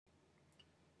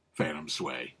Phantom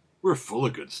Sway. We're full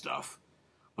of good stuff.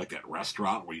 Like that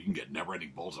restaurant where you can get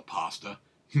never-ending bowls of pasta.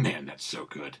 Man, that's so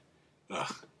good.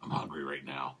 Ugh, I'm hungry right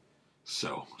now.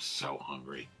 So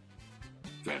hungry.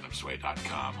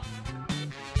 PhantomSway.com.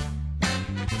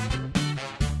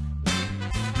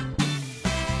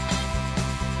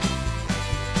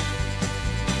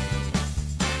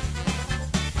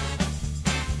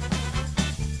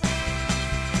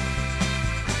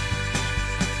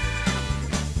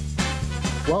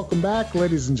 Welcome back,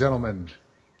 ladies and gentlemen.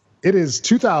 It is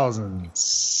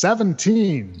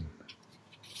 2017,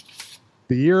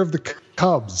 the year of the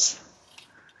Cubs.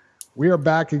 We are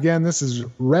back again. This is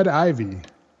Red Ivy.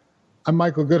 I'm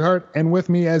Michael Goodhart, and with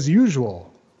me, as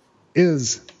usual,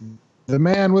 is the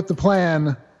man with the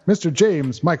plan, Mr.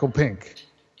 James Michael Pink.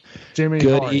 Jamie,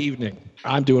 good evening.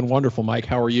 I'm doing wonderful, Mike.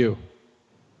 How are you?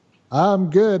 I'm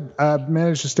good. I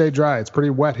managed to stay dry. It's pretty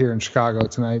wet here in Chicago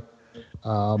tonight.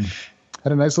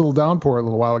 Had a nice little downpour a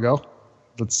little while ago.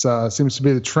 It seems to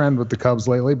be the trend with the Cubs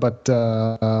lately, but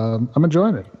I'm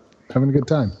enjoying it. Having a good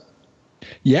time.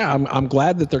 Yeah, I'm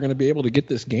glad that they're going to be able to get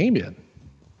this game in.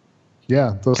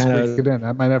 Yeah, they'll squeak it in.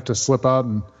 I might have to slip out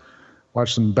and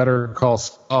watch some Better Call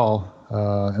Saul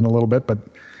in a little bit, but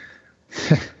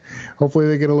hopefully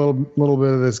they get a little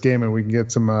bit of this game and we can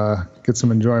get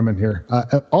some enjoyment here.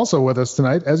 Also with us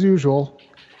tonight, as usual,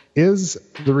 is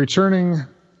the returning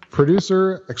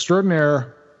producer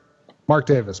extraordinaire, Mark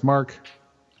Davis. Mark,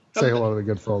 say hello to the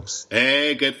good folks.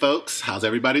 Hey, good folks. How's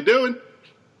everybody doing?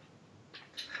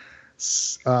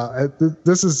 This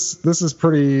is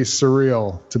pretty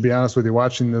surreal, to be honest with you.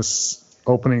 Watching this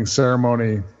opening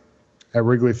ceremony at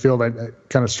Wrigley Field, I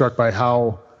kind of struck by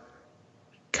how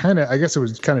I guess it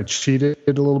was kind of cheated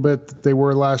a little bit that they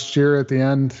were last year at the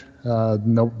end.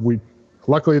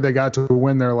 Luckily they got to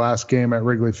win their last game at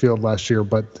Wrigley Field last year,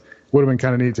 but would have been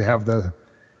kind of neat to have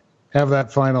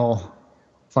that final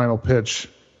pitch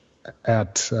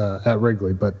at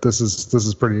Wrigley. But this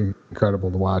is pretty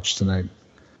incredible to watch tonight.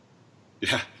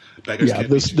 Yeah,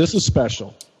 this is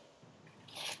special.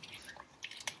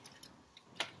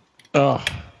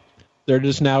 They're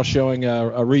just now showing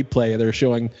a replay. They're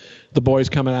showing the boys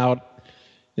coming out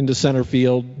into center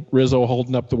field. Rizzo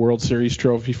holding up the World Series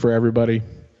trophy for everybody.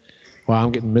 Wow,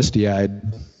 I'm getting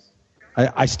misty-eyed.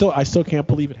 I still can't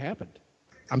believe it happened.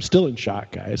 I'm still in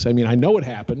shock, guys. I mean, I know it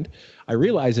happened. I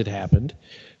realize it happened,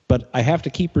 but I have to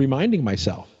keep reminding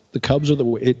myself. The Cubs are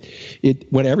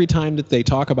when every time that they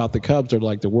talk about the Cubs, they're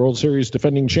like the World Series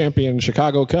defending champion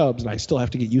Chicago Cubs, and I still have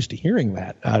to get used to hearing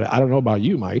that. I don't know about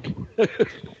you, Mike.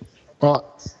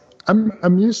 Well,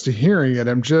 I'm used to hearing it.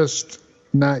 I'm just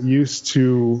not used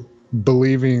to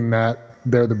believing that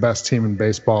they're the best team in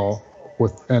baseball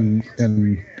and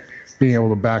being able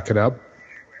to back it up.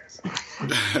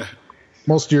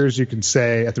 Most years you can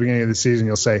say at the beginning of the season,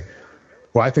 you'll say,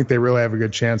 well, I think they really have a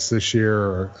good chance this year,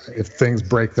 or if things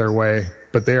break their way,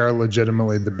 but they are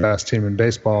legitimately the best team in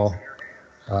baseball.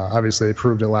 Obviously they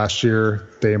proved it last year.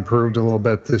 They improved a little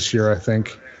bit this year, I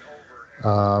think. They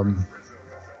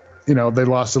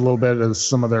lost a little bit of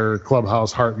some of their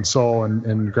clubhouse heart and soul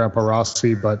and Grandpa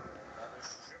Rossi, but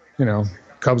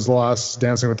Cubs lost,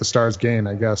 Dancing with the Stars gain,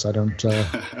 I guess. I don't.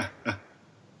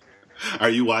 Are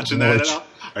you watching that at all?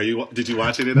 Did you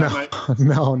watch it in that night?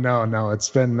 No. It's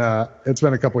been a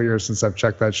couple of years since I've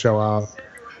checked that show out.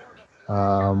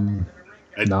 No,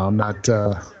 I'm not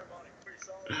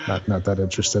that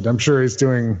interested. I'm sure he's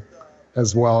doing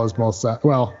as well as most.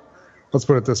 Well, let's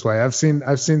put it this way: I've seen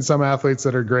some athletes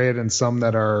that are great and some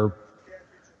that are.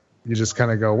 You just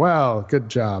kind of go, "Wow, good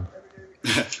job."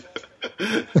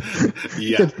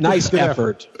 Yeah, nice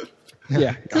effort.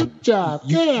 Yeah, good job.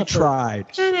 You tried.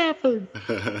 Good effort.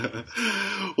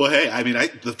 Well, hey, I mean,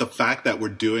 the fact that we're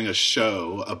doing a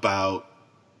show about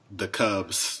the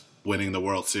Cubs winning the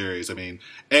World Series. I mean,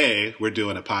 we're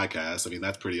doing a podcast. I mean,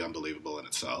 that's pretty unbelievable in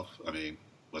itself. I mean,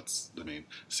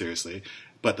 seriously.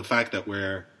 But the fact that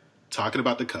we're talking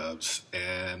about the Cubs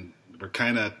and we're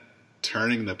kind of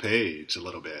turning the page a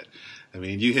little bit. I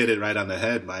mean, you hit it right on the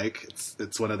head, Mike.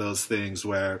 It's one of those things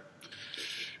where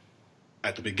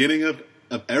at the beginning of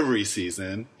every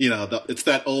season, it's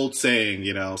that old saying,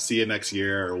 see you next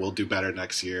year, or we'll do better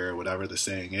next year, or whatever the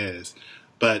saying is.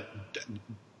 But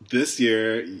this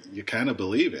year, you kind of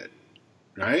believe it,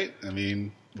 right? I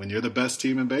mean, when you're the best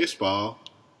team in baseball,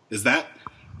 is that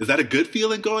a good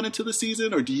feeling going into the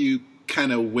season, or do you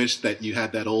kind of wish that you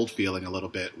had that old feeling a little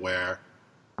bit where,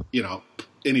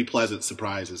 any pleasant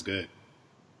surprise is good?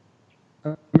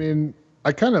 I mean,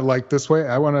 I kind of like this way.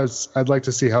 I'd like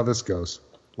to see how this goes.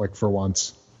 Like for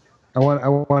once, I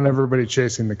want everybody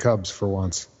chasing the Cubs for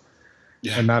once,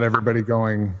 and not everybody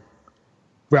going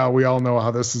well, we all know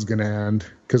how this is going to end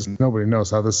because nobody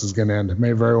knows how this is going to end. It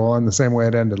may very well end the same way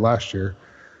it ended last year.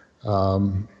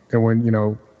 And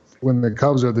when the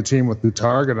Cubs are the team with the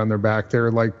target on their back,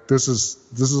 they're like, this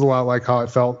is a lot like how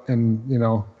it felt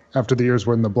in, after the years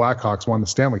when the Blackhawks won the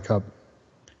Stanley Cup.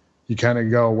 You kind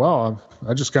of go, well,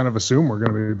 I just kind of assume we're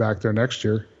going to be back there next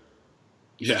year.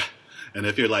 Yeah. And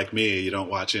if you're like me, you don't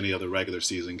watch any of the regular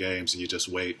season games and you just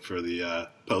wait for the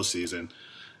postseason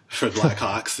for the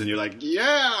Blackhawks and you're like,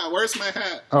 yeah, where's my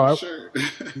hat? Oh, sure.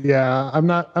 Yeah, I'm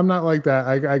not like that.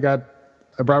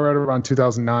 I brought right around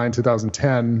 2009,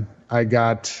 2010. I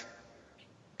got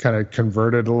kind of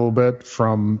converted a little bit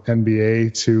from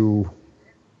NBA to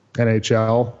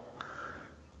NHL.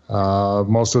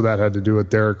 Most of that had to do with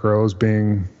Derrick Rose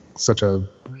being such a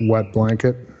wet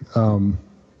blanket.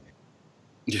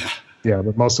 Yeah,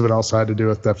 but most of it also had to do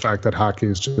with the fact that hockey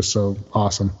is just so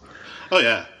awesome. Oh,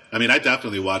 yeah. I mean, I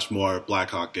definitely watch more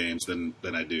Blackhawk games than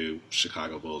I do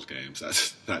Chicago Bulls games.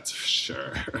 That's for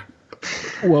sure.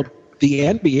 Well, the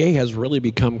NBA has really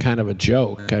become kind of a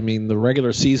joke. I mean, the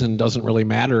regular season doesn't really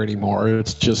matter anymore.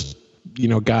 It's just,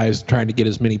 guys trying to get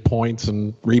as many points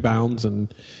and rebounds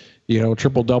and,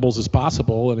 triple doubles as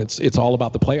possible. And it's all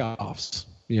about the playoffs,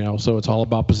 so it's all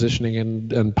about positioning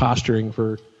and posturing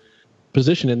for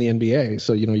position in the NBA.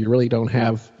 So, you really don't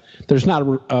have, there's not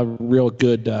a real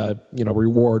good,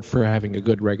 reward for having a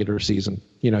good regular season.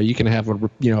 You can have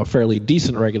a fairly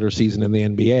decent regular season in the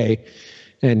NBA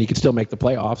and you can still make the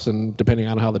playoffs. And depending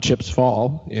on how the chips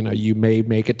fall, you may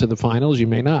make it to the finals, you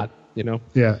may not,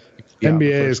 Yeah.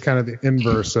 NBA is kind of the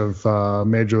inverse of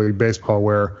Major League Baseball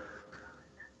where,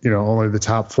 only the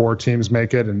top 4 teams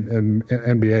make it. And in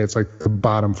NBA, it's like the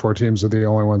bottom 4 teams are the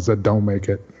only ones that don't make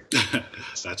it.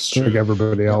 That's true. Like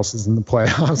everybody else is in the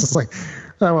playoffs. It's like,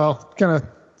 oh, well, kind of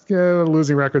a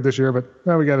losing record this year, but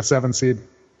we got a 7 seed.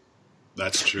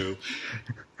 That's true.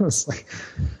 It's like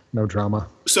no drama.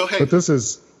 So, hey. But this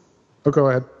is, go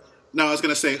ahead. No, I was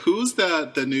going to say, who's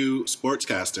the new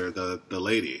sportscaster, the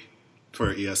lady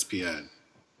for ESPN?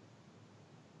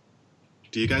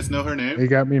 Do you guys know her name? You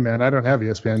got me, man. I don't have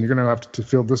ESPN. You're going to have to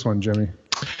field this one, Jimmy.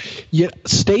 Yeah,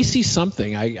 Stacy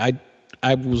something.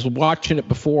 I was watching it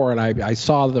before, and I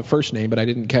saw the first name, but I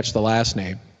didn't catch the last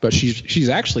name. But she's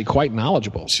actually quite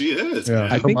knowledgeable. She is.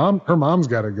 Yeah, her mom's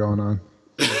got it going on.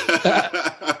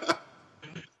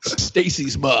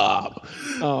 Stacy's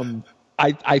mom.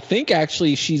 I think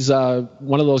actually she's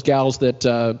one of those gals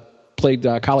that played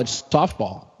college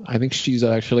softball. I think she's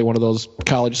actually one of those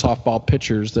college softball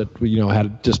pitchers that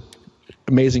had just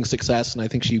amazing success, and I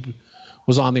think she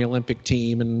was on the Olympic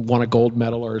team and won a gold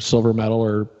medal or a silver medal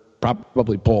or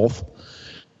probably both.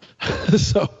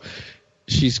 So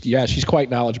she's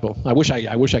quite knowledgeable. I wish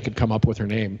I could come up with her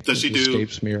name. Does she do?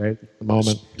 Escapes me right at the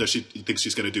moment. You think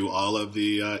she's going to do all of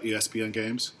the ESPN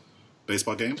games,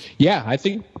 baseball games? Yeah, I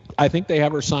think they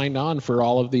have her signed on for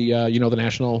all of the the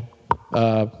national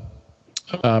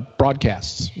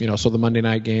broadcasts. So the Monday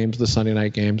night games, the Sunday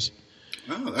night games.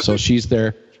 Oh, so she's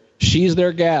their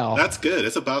gal. That's good.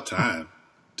 It's about time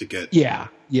to get. Yeah.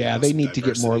 They need to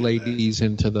get more ladies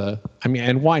into the. I mean,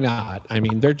 and why not? I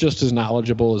mean, they're just as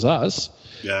knowledgeable as us.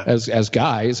 Yeah. As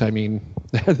guys, I mean,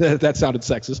 that sounded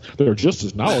sexist. They're just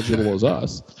as knowledgeable as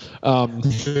us.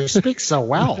 They speak so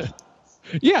well.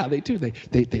 Yeah, they do.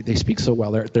 They speak so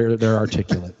well. They're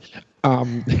articulate.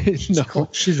 No,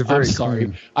 she's a very I'm sorry.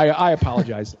 clean. I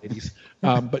apologize, ladies.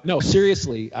 But no,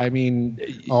 seriously. I mean,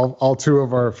 all 2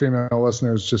 of our female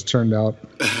listeners just turned out.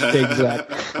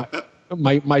 Exactly.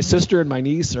 My sister and my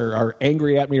niece are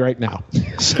angry at me right now.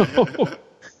 So.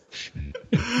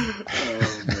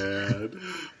 Oh man.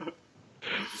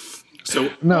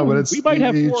 So no, but it's we might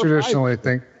have you 4 traditionally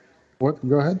think. What?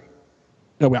 Go ahead.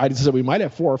 No, I just said we might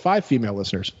have 4 or 5 female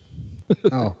listeners.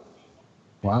 Oh,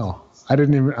 wow! I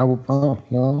didn't even. Oh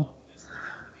no.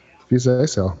 If you say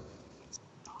so.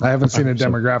 I haven't seen a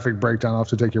demographic breakdown. I'll have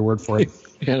to take your word for it.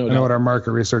 Yeah, no I know what our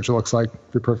market research looks like,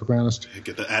 to be perfectly honest.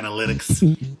 get the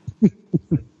analytics.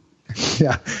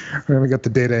 Yeah, we haven't got the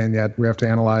data in yet. We have to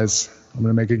analyze. I'm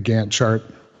going to make a Gantt chart.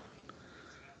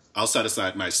 I'll set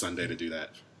aside my Sunday to do that.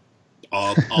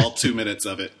 All 2 minutes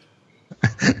of it.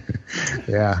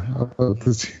 Yeah,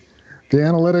 the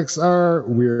analytics are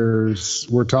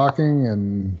we're talking,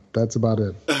 and that's about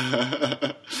it.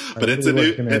 But it's a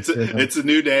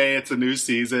new day. It's a new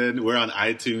season. We're on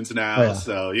iTunes now,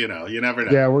 so you never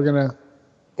know. Yeah,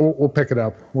 we'll pick it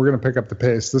up. We're gonna pick up the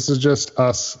pace. This is just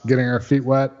us getting our feet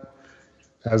wet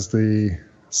as the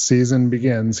season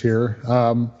begins here.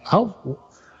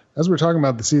 As we're talking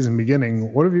about the season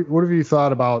beginning, what have you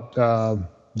thought about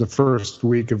the first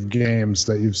week of games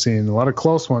that you've seen? A lot of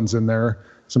close ones in there.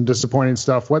 some disappointing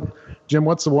stuff. Jim,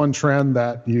 what's the one trend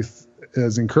that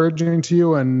is encouraging to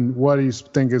you, and what do you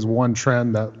think is one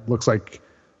trend that looks like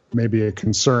maybe a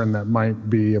concern that might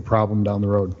be a problem down the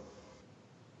road?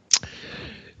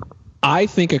 I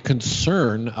think a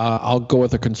concern, I'll go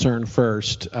with a concern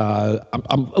first.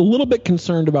 I'm a little bit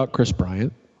concerned about Kris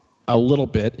Bryant. A little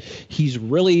bit. He's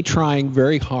really trying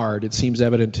very hard. It seems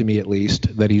evident to me, at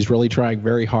least, that he's really trying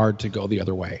very hard to go the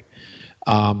other way.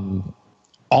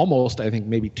 Almost, I think,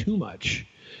 maybe too much,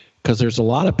 because there's a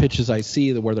lot of pitches I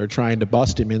see where they're trying to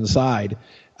bust him inside,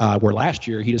 where last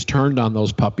year he just turned on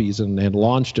those puppies and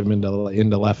launched him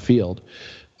into left field.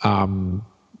 And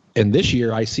this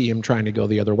year I see him trying to go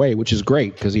the other way, which is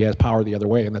great because he has power the other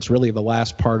way, and that's really the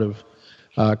last part of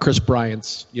Kris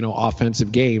Bryant's,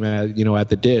 offensive game, at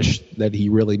the dish that he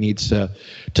really needs to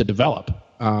develop.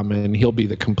 And he'll be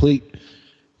the complete,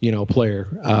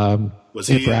 player.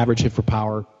 Hit for average, hit for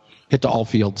power, hit to all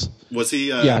fields. Was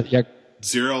he?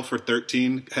 0 for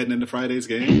 13 heading into Friday's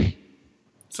game.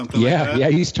 Something like that. Yeah,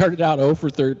 he started out 0 for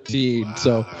 13. Wow.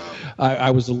 So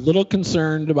I was a little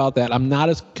concerned about that. I'm not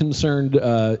as concerned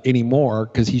anymore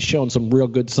because he's shown some real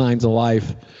good signs of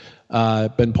life.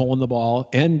 Been pulling the ball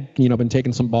and, been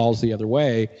taking some balls the other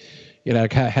way.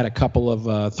 Had a couple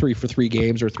of 3 for 3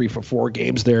 games or 3 for 4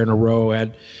 games there in a row.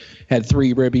 Had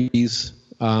 3 ribbies.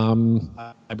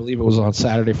 I believe it was on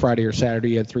Friday or Saturday.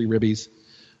 He had 3 ribbies.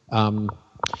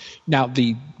 Now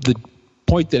the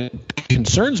point that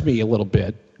concerns me a little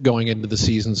bit going into the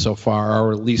season so far,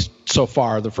 or at least so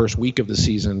far the first week of the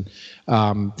season,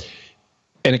 and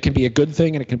it can be a good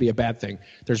thing and it can be a bad thing.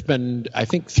 There's been, I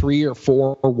think, 3 or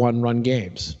 4 one-run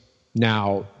games.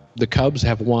 Now, the Cubs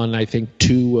have won, I think,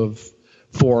 2 of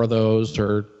 4 of those,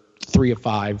 or 3 of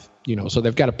 5, so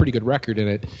they've got a pretty good record in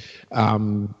it.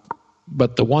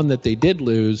 But the one that they did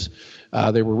lose,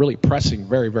 they were really pressing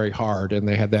very, very hard, and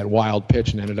they had that wild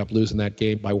pitch and ended up losing that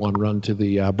game by 1 run to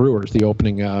the Brewers, the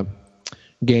opening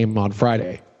game on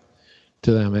Friday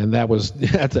to them, and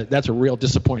that's a real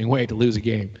disappointing way to lose a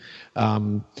game.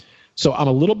 So I'm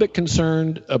a little bit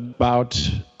concerned about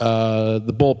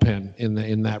the bullpen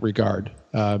in that regard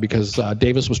because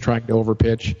Davis was trying to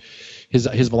overpitch.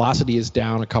 His velocity is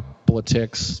down a couple of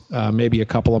ticks, maybe a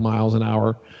couple of miles an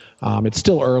hour. It's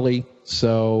still early,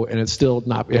 and it's still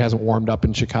not. It hasn't warmed up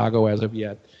in Chicago as of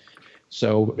yet.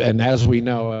 So, and as we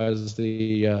know, as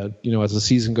the as the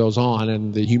season goes on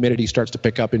and the humidity starts to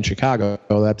pick up in Chicago,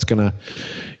 that's going to,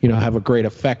 have a great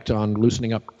effect on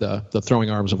loosening up the throwing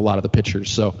arms of a lot of the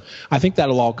pitchers. So, I think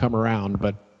that'll all come around.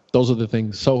 But those are the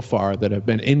things so far that have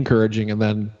been encouraging and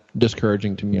then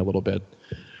discouraging to me a little bit.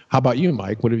 How about you,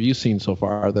 Mike? What have you seen so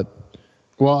far?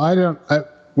 Well,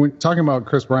 when talking about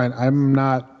Kris Bryant, I'm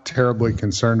not terribly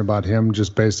concerned about him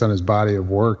just based on his body of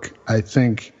work. I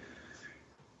think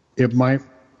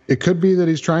it could be that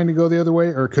he's trying to go the other way,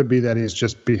 or it could be that he's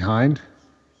just behind.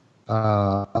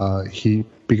 Because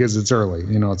it's early,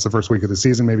 it's the first week of the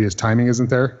season. Maybe his timing isn't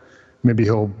there. Maybe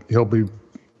he'll be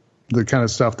the kind of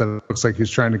stuff that looks like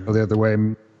he's trying to go the other way.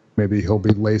 Maybe he'll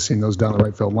be lacing those down the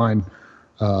right field line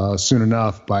soon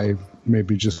enough by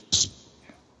maybe just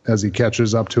as he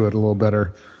catches up to it a little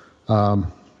better.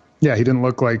 He didn't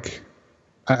look like,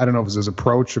 I don't know if it was his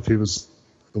approach, if he was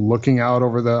looking out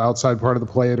over the outside part of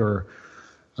the plate, or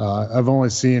I've only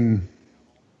seen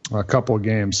a couple of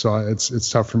games, so it's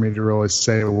tough for me to really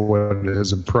say what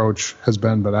his approach has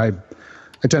been, but I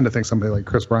tend to think somebody like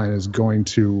Kris Bryant is going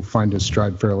to find his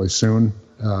stride fairly soon.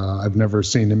 I've never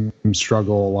seen him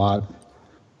struggle a lot.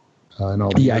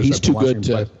 He's too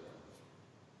good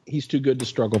he's too good to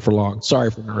struggle for long.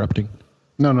 Sorry for interrupting.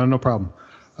 No problem.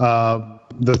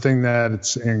 The thing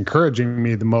that's encouraging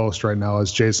me the most right now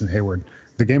is Jason Hayward.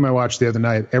 The game I watched the other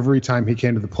night, every time he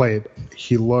came to the plate,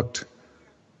 he looked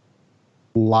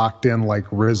locked in like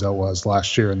Rizzo was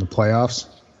last year in the playoffs.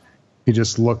 He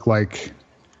just looked like,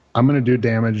 I'm going to do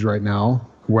damage right now,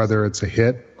 whether it's a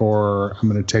hit or I'm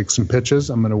going to take some pitches.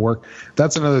 I'm going to work.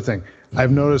 That's another thing.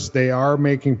 I've noticed they are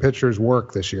making pitchers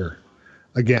work this year.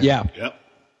 Again. Yeah.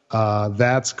 Yep.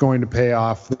 That's going to pay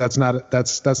off. That's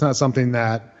not something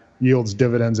that yields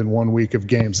dividends in 1 week of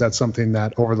games. That's something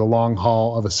that over the long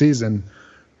haul of a season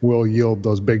will yield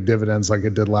those big dividends like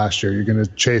it did last year. You're going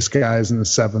to chase guys in the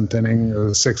 7th inning or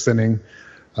the 6th inning.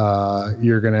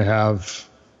 You're going to have,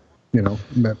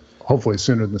 hopefully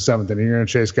sooner than the 7th inning, you're going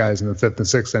to chase guys in the 5th and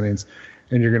 6th innings,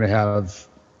 and you're going to have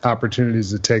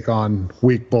opportunities to take on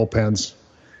weak bullpens,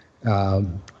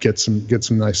 get some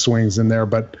nice swings in there.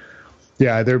 But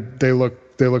yeah, they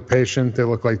look patient. They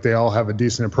look like they all have a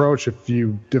decent approach. If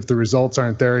the results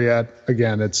aren't there yet,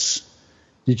 again,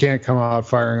 you can't come out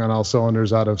firing on all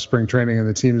cylinders out of spring training, and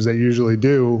the teams that usually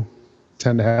do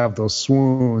tend to have those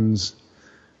swoons.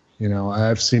 You know,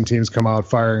 I've seen teams come out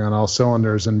firing on all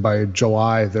cylinders, and by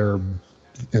July they're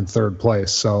in third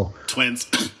place. So Twins.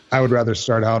 I would rather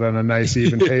start out on a nice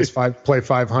even pace, play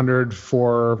 500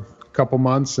 for a couple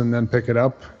months, and then pick it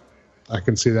up. I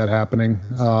can see that happening.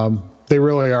 They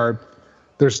really are.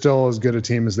 They're still as good a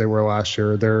team as they were last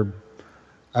year.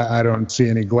 I don't see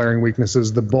any glaring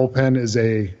weaknesses. The bullpen is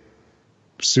a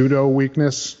pseudo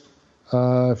weakness,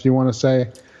 if you want to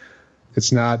say.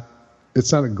 It's not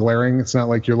a glaring. It's not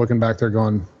like you're looking back there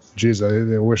going, geez,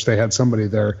 I wish they had somebody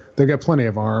there. They've got plenty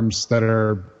of arms that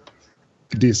are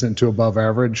decent to above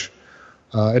average.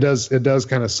 It does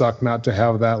kind of suck not to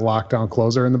have that lockdown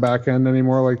closer in the back end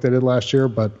anymore like they did last year,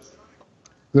 but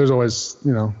there's always,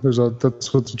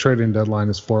 that's what the trading deadline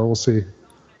is for. We'll see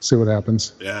what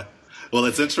happens. Yeah. Well,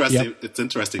 it's interesting. Yep. It's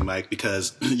interesting, Mike,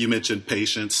 because you mentioned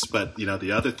patience, but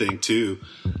the other thing too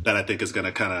that I think is going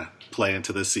to kind of play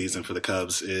into this season for the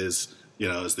Cubs is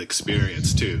the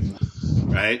experience too,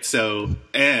 right? So,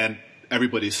 and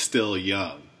everybody's still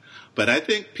young, but I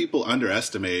think people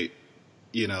underestimate,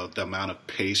 the amount of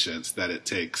patience that it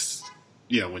takes,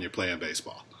 when you're playing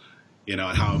baseball, and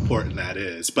how important that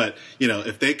is. But,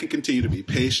 if they can continue to be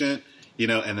patient,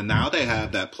 and then now they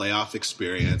have that playoff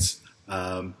experience,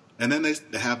 and then they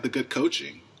have the good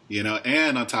coaching, and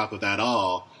on top of that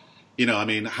all,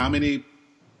 how many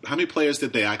players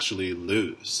did they actually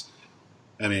lose?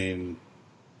 I mean,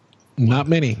 not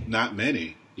many.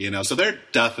 So they're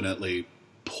definitely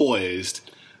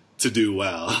poised to do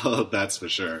well. That's for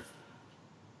sure.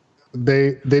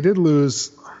 They did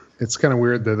lose. It's kind of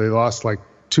weird that they lost like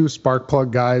 2 spark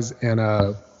plug guys and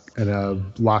a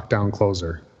lockdown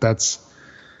closer.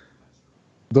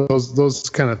 Those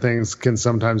kind of things can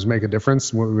sometimes make a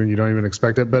difference when you don't even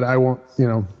expect it. But I won't.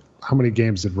 How many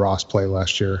games did Ross play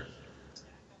last year?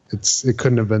 It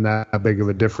couldn't have been that big of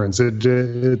a difference.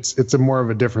 It's a more of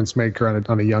a difference maker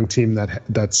on a young team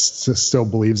that still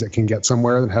believes it can get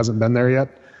somewhere that hasn't been there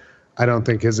yet. I don't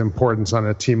think his importance on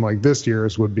a team like this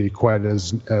year's would be quite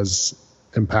as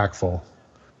impactful.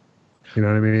 You know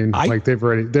what I mean? Like they've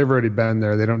already been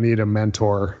there. They don't need a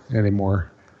mentor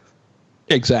anymore.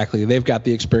 Exactly. They've got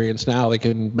the experience now. They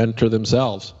can mentor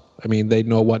themselves. I mean, they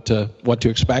know what to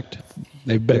expect.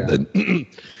 They've been,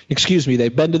 excuse me,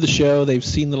 they've been to the show. They've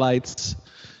seen the lights,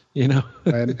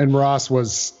 and Ross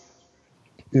was,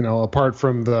 apart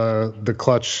from the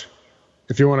clutch,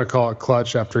 if you want to call it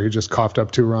clutch, after he just coughed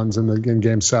up 2 runs in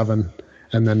Game 7,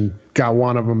 and then got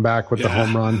one of them back with the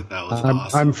home run. That was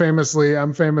awesome. I'm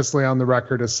famously on the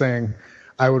record as saying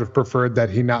I would have preferred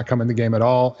that he not come in the game at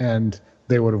all, and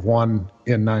they would have won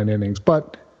in 9 innings.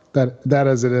 But that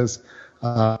as it is,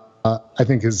 I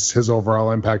think his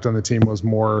overall impact on the team was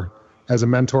more as a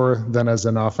mentor than as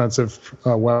an offensive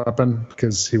weapon,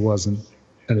 because he wasn't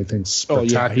anything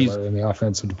spectacular in the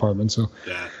offensive department. So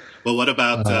yeah. Well, what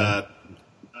about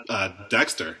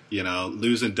Dexter?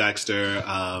 Losing Dexter.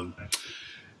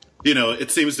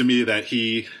 It seems to me that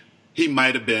he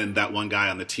might have been that one guy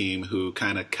on the team who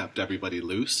kind of kept everybody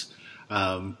loose.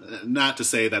 Not to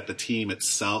say that the team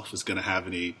itself is going to have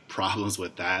any problems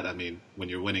with that. I mean, when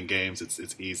you're winning games,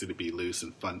 it's easy to be loose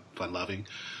and fun-loving.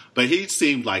 But he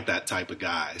seemed like that type of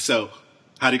guy. So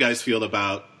how do you guys feel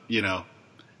about,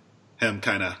 him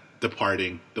kind of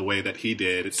departing the way that he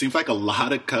did? It seems like a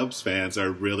lot of Cubs fans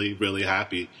are really, really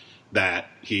happy that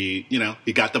he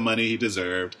got the money he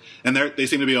deserved. And they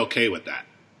seem to be okay with that.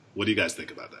 What do you guys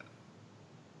think about that?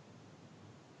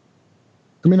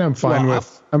 I mean, I'm fine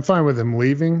with him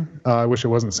leaving. I wish it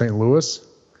wasn't St. Louis.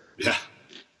 Yeah.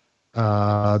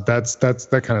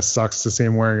 That kind of sucks to see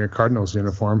him wearing a Cardinals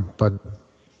uniform, but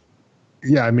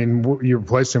yeah, I mean, you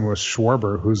replace him with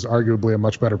Schwarber, who's arguably a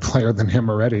much better player than him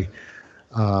already.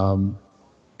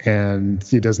 And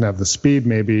he doesn't have the speed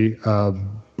maybe,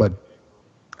 but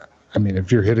I mean,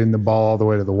 if you're hitting the ball all the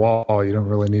way to the wall, you don't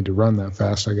really need to run that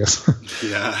fast, I guess.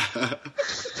 Yeah.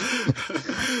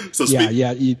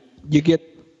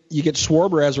 You get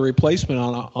Schwarber as a replacement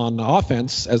on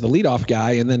offense as the leadoff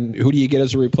guy, and then who do you get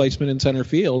as a replacement in center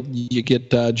field? You get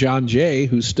John Jay,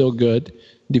 who's still good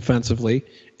defensively,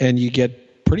 and you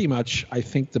get pretty much, I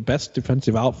think, the best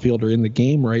defensive outfielder in the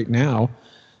game right now,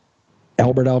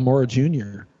 Albert Almora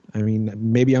Jr. I mean,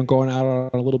 maybe I'm going out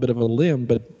on a little bit of a limb,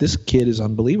 but this kid is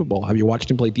unbelievable. Have you watched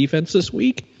him play defense this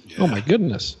week? Yeah. Oh, my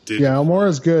goodness. Dude. Yeah,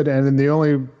 Almora's good, and then the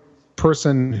only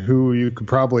person who you could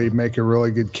probably make a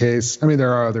really good case, I mean,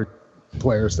 there are other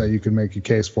players that you could make a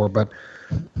case for, but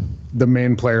the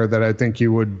main player that I think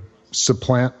you would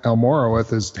supplant Almora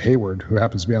with is Hayward, who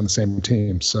happens to be on the same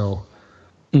team. So,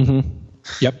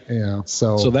 yep. Yeah.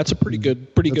 So that's a pretty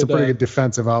good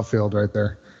defensive outfield right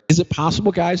there. is it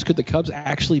possible, guys? Could the Cubs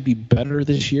actually be better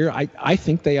this year? I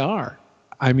think they are.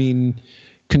 I mean,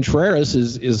 Contreras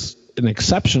is an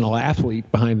exceptional athlete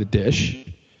behind the dish,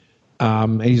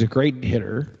 and he's a great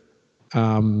hitter.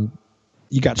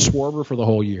 You got Schwarber for the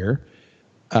whole year.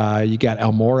 You got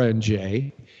Almora and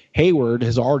Jay. Hayward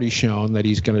has already shown that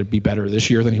he's going to be better this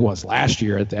year than he was last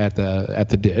year at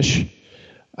the dish.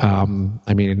 I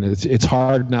mean, it's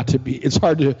hard not to be. It's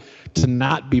hard to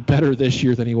not be better this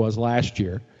year than he was last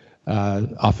year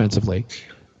offensively.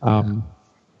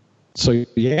 So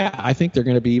yeah, I think they're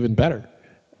going to be even better.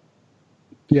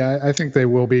 Yeah, I think they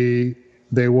will be.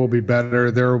 They will be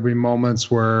better. There will be moments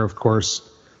where, of course,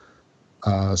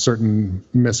 certain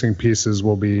missing pieces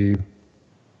will be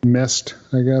missed,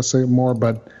 I guess, more.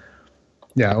 But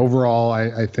yeah, overall,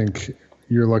 I think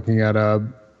you're looking at a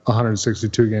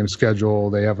 162 game schedule.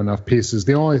 They have enough pieces.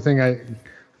 The only thing I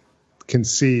can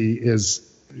see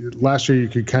is last year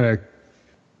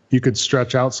you could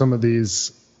stretch out some of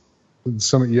these.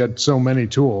 You had so many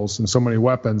tools and so many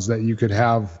weapons that you could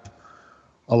have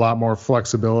a lot more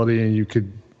flexibility, and you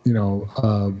could,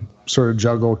 sort of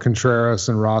juggle Contreras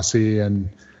and Rossi, and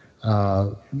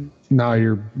now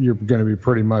you're going to be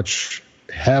pretty much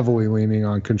heavily leaning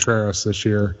on Contreras this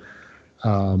year,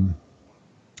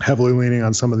 heavily leaning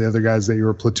on some of the other guys that you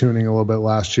were platooning a little bit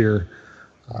last year.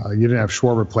 You didn't have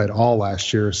Schwarber played all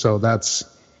last year, so that's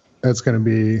going to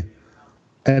be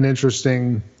an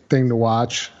interesting thing to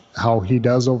watch how he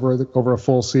does over a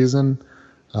full season.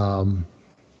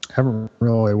 Haven't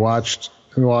really watched.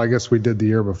 Well, I guess we did the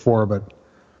year before, but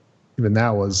even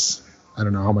that was, I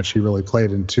don't know how much he really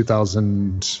played in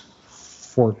 15.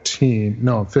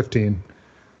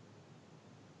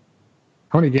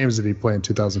 How many games did he play in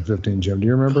 2015, Jim? Do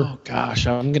you remember? Oh gosh,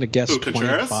 I'm going to guess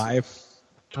 25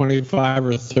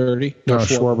 or 30. No,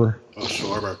 Schwarber. Oh,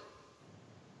 Schwarber.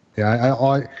 Yeah,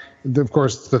 of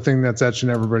course, the thing that's etched in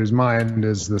everybody's mind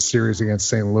is the series against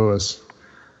St. Louis.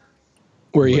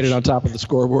 Where he hit it on top of the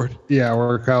scoreboard. Yeah,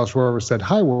 where Kyle Schwarber said,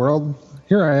 "Hi, world.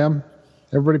 Here I am.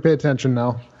 Everybody pay attention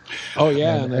now." Oh,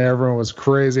 yeah. And everyone was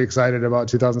crazy excited about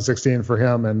 2016 for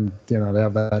him, and, to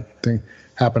have that thing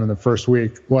happen in the first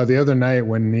week. Well, the other night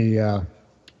when he,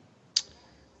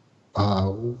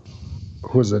 who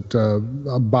was it?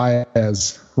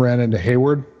 Baez ran into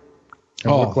Hayward. It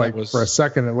looked like, for a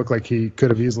second, it looked like he could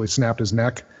have easily snapped his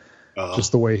neck,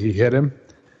 just the way he hit him.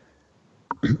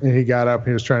 And he got up,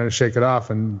 he was trying to shake it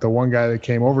off, and the one guy that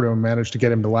came over to him managed to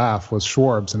get him to laugh was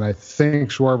Schwarbs. And I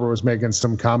think Schwarber was making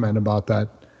some comment about that,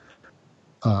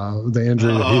 the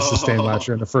injury that he sustained last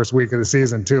year in the first week of the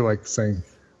season, too, like saying,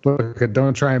 "Look,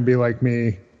 don't try and be like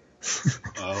me."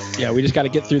 Yeah, we just got to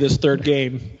get through this third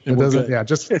game. And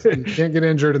just you can't get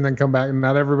injured and then come back.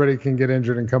 Not everybody can get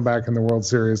injured and come back in the World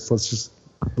Series. Let's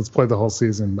play the whole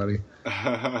season, buddy.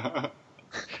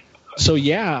 So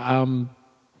yeah,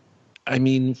 I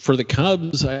mean, for the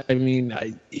Cubs, they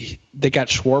got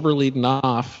Schwarber leading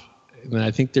off, and I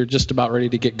think they're just about ready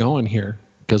to get going here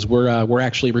because we're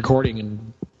actually recording,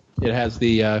 and it has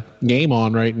the game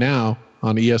on right now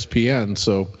on ESPN.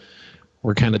 So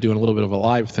we're kind of doing a little bit of a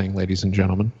live thing, ladies and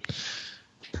gentlemen.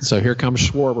 So here comes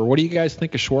Schwarber. What do you guys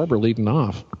think of Schwarber leading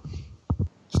off?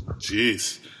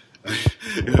 Jeez.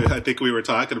 I think we were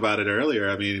talking about it earlier.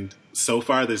 I mean, so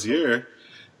far this year,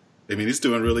 he's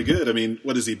doing really good.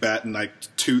 What is he batting, like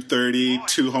 230,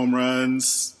 2 home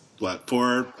runs,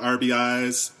 4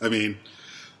 RBIs?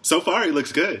 So far he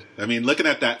looks good. Looking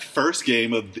at that first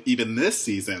game of even this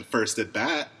season, first at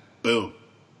bat, boom,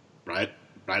 right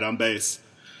on base.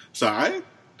 So I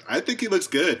think he looks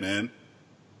good, man.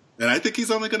 And I think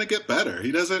he's only going to get better.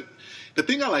 The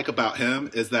thing I like about him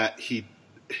is that he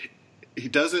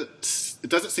doesn't, it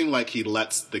doesn't seem like he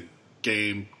lets the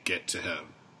game get to him,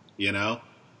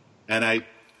 And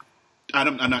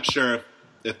I'm not sure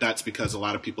if that's because a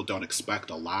lot of people don't expect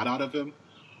a lot out of him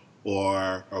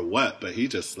or what, but he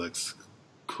just looks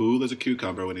cool as a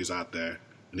cucumber when he's out there.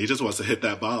 And he just wants to hit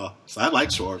that ball. So I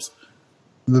like Schwartz.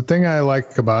 The thing I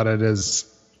like about it is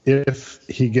if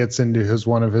he gets into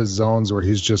one of his zones where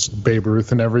he's just Babe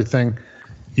Ruth and everything,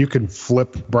 you can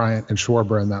flip Bryant and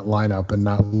Schwarber in that lineup and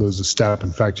not lose a step.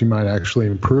 In fact, you might actually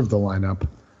improve the lineup.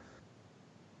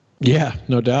 Yeah,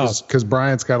 no doubt. Because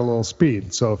Bryant's got a little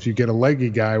speed. So if you get a leggy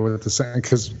guy with the same,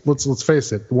 because let's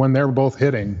face it, when they're both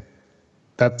hitting,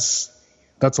 that's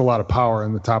a lot of power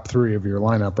in the top 3 of your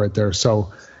lineup right there.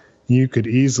 So you could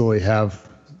easily have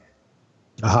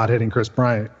a hot hitting Chris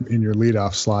Bryant in your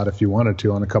leadoff slot if you wanted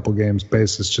to on a couple games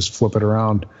basis. Just flip it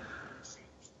around.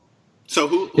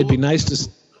 So it'd be nice to.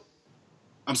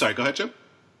 I'm sorry. Go ahead, Jim.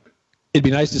 It'd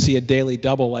be nice to see a daily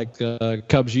double like the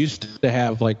Cubs used to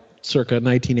have, like circa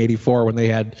 1984 when they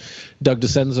had Doug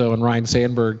DeCenzo and Ryan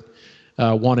Sandberg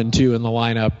 1 and 2 in the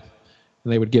lineup.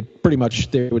 And they would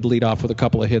lead off with a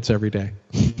couple of hits every day,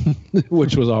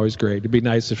 which was always great. It'd be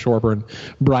nice if Schwarber and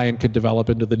Bryant could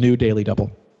develop into the new daily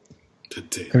double.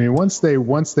 I mean, once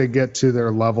they get to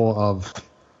their level of,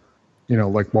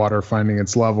 like water finding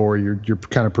its level where you're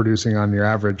kind of producing on your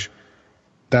average,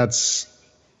 that's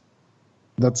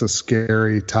a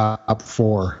scary top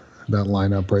 4, that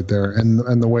lineup right there.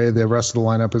 And the way the rest of the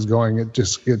lineup is going, it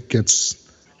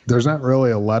gets, there's not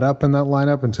really a let up in that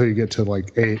lineup until you get to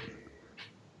like 8.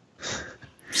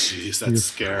 Jeez, that's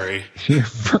scary. Your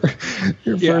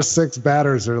first 6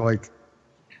 batters are like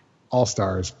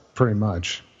all-stars, pretty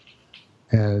much.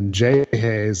 And Jay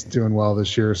Hayes doing well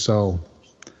this year, so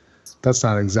that's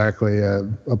not exactly a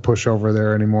pushover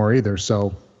there anymore either.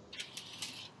 So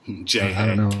Jay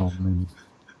Hay. I don't know.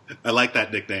 I like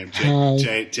that nickname,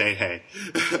 Jay Hay.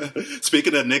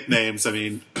 Speaking of nicknames, I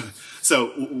mean, so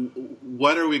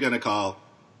what are we going to call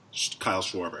Kyle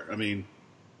Schwarber? I mean,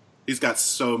 he's got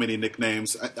so many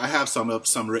nicknames. I have some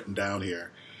written down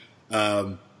here.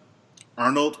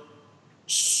 Arnold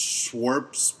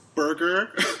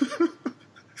Schwarzenegger.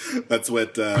 That's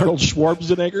what Arnold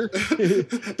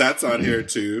Schwarzenegger. That's on here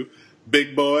too.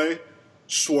 Big Boy,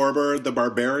 Schwarber the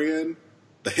Barbarian,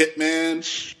 the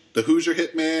Hitman, the Hoosier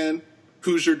Hitman,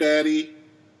 Hoosier Daddy,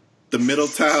 the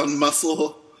Middletown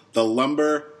Muscle, the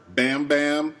Lumber, Bam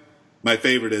Bam. My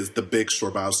favorite is the Big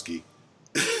Schwarbowski.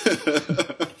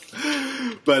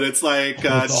 But it's like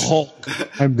the Hulk.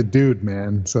 I'm the dude,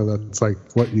 man. So that's like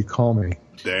what you call me.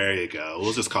 There you go.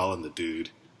 We'll just call him the dude.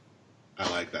 I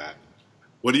like that.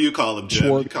 What do you call him,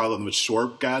 Jim? You call him a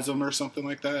Schwarbgasm or something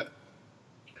like that?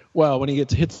 Well, when he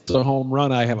hits the home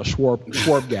run, I have a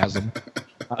Schwarbgasm.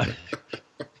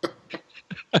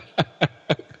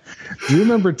 Do you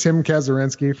remember Tim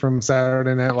Kazurinsky from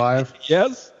Saturday Night Live?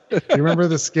 Yes. Do you remember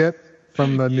the skit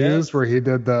from the news where he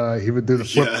would do the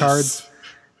flip cards?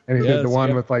 And he did the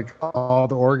one with like all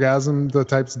the orgasms,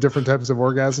 different types of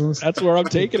orgasms. That's where I'm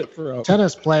taking it from.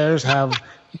 Tennis players have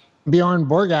Bjorn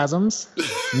Borgasms.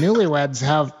 Newlyweds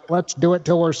have let's do it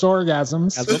till we're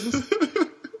soregasms.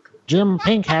 Jim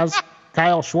Pink has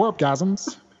Kyle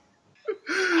Schwarpgasms.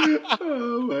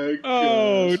 Oh my god.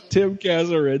 Oh, Tim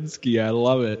Kazurinsky. I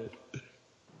love it.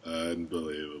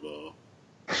 Unbelievable.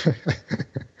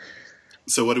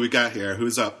 So what do we got here?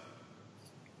 Who's up?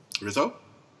 Rizzo?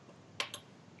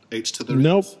 H to the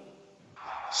Nope.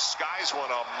 Skies one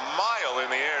a mile in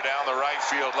the air down the right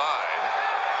field line.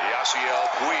 Yasiel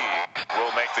Puig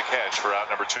will make the catch for out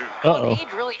number 2. Uh-oh.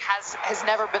 Age really has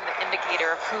never been the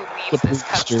indicator of who leaves this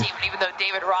Cubs team, even though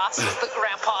David Ross was the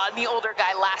grandpa and the older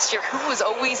guy last year, who was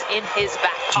always in his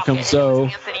back pocket. Comes so.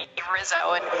 Anthony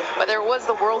Rizzo, and whether it was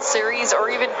the World Series or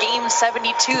even Game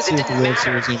 72s, it didn't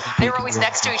matter. They were always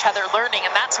next to each other learning,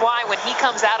 and that's why when he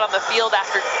comes out on the field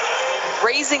after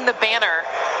raising the banner,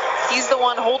 he's the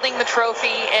one holding the trophy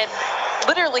and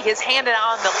literally his hand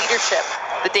on the leadership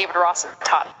that David Ross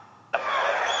taught.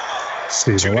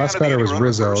 See, the last batter was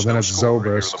Rizzo, then it's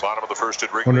Zobrist.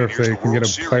 Wonder if they can get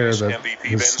a player that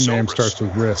his name starts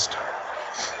with wrist.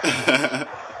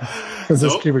 Let's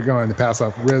just keep it going. The pass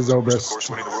off Zobrist.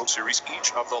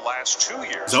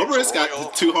 Zobrist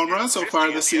got 2 home runs so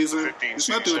far this season. He's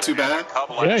not doing too bad.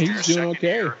 Yeah, he's doing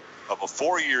okay. Of a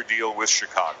 4-year deal with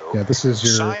Chicago. Yeah, this is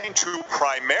your signed to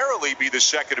primarily be the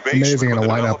second baseman. Amazing in a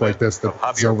lineup like this that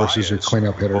Zobrist is your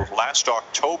cleanup hitter. Both last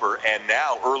October and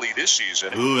now early this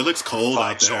season. Ooh, it looks cold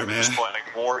out there, man.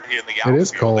 More in the it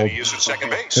is cold. than he is at second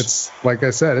base. It's like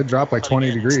I said, it dropped like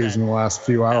 20 degrees in the last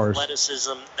few hours.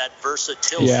 Athleticism, that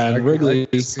versatility. Yeah, and Wrigley.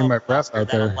 I see my breath out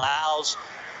there. Allows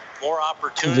more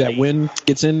opportunity. That wind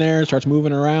gets in there, starts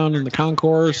moving around in the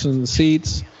concourse and the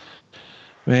seats.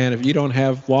 Man, if you don't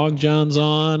have long johns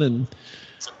on and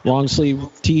long sleeve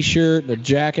T-shirt, and a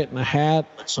jacket and a hat,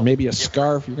 or maybe a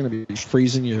scarf, you're going to be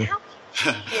freezing your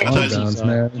long johns,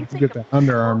 man. You get that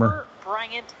Under Armour.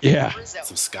 Yeah.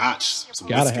 Some scotch.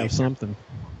 Got to have something.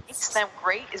 Makes them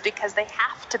great is because they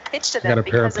have to pitch to them. Got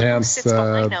a pair of pants,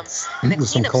 with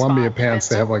some Columbia pants.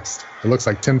 They have like, it looks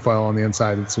like tinfoil on the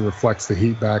inside. It reflects the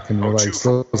heat back in your legs.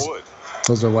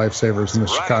 Those are lifesavers in the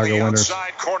Chicago winters.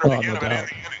 Oh, no doubt.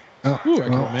 Ooh, I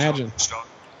can imagine.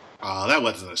 Oh, that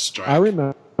wasn't a strike. I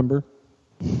remember.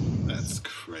 That's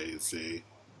crazy.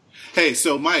 Hey,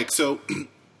 so Mike, when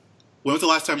was the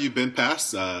last time you've been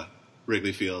past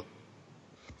Wrigley Field?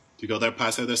 Do you go there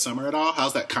past there this summer at all?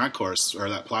 How's that concourse or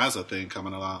that plaza thing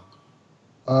coming along?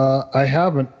 I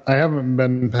haven't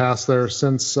been past there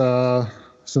since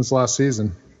last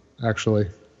season, actually.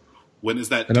 When is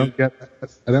that? I don't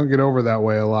get over that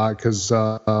way a lot because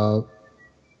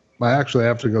I actually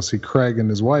have to go see Craig and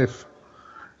his wife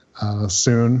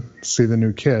soon, see the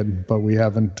new kid, but we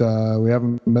haven't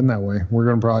been that way. We're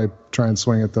going to probably try and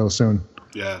swing it though soon.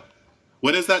 Yeah.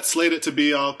 When is that slated to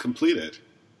be all completed?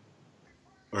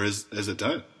 Or is it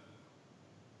done?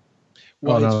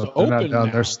 Well, no, it's they're not open done.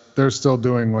 now. They're still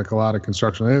doing like a lot of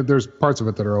construction. There's parts of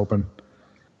it that are open.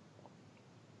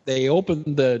 They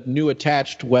opened the new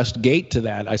attached west gate to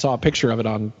that. I saw a picture of it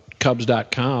on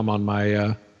Cubs.com on my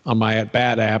At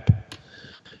Bat app,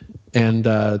 and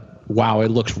wow, it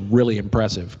looks really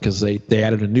impressive because they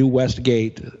added a new west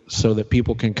gate so that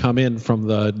people can come in from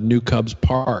the new Cubs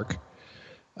park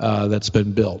that's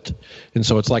been built, and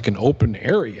so it's like an open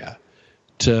area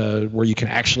to where you can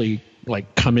actually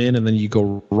like come in, and then you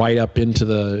go right up into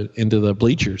the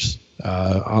bleachers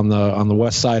on the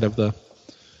west side of the.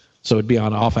 So it'd be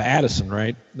off of Addison,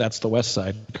 right? That's the west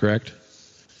side, correct?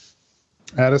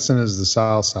 Addison is the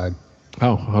south side.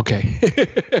 Oh, okay.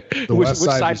 The west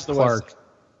side is the Clark. west?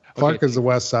 Clark Okay. is the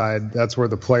west side. That's where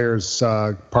the players'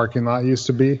 parking lot used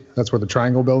to be. That's where the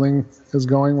Triangle Building is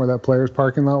going, where that players'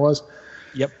 parking lot was.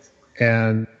 Yep.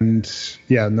 And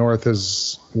yeah, north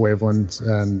is Waveland,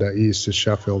 and east is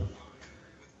Sheffield.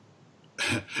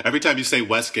 Every time you say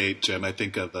Westgate, Jim, I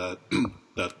think of the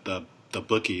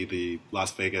bookie, the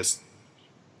Las Vegas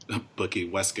bookie,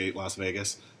 Westgate, Las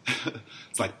Vegas.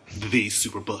 It's like the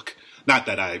super book. Not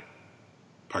that I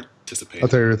participate. I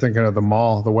thought you were thinking of the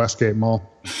mall, the Westgate Mall.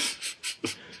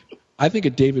 I think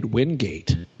of David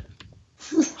Wingate.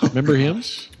 Remember him?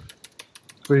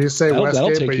 So you say That'll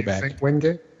Westgate, take but you you back. think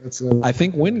Wingate? I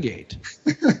think Wingate.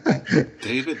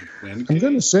 David I'm Wingate?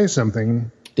 going to say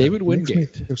something. David Makes me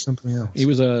Wingate. think of something else. He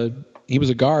was a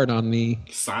guard on the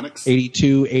Sonics?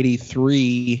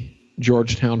 82-83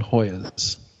 Georgetown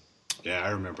Hoyas. Yeah, I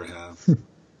remember him.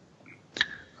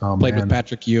 Oh, Played man. with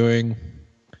Patrick Ewing.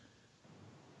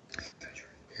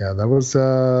 Yeah, that was.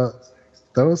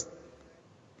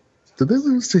 Did they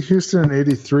lose to Houston in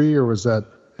 '83 or was that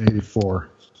 '84?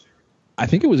 I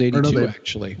think it was 82 no, they-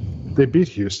 actually. They beat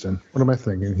Houston. What am I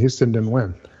thinking? Houston didn't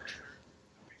win.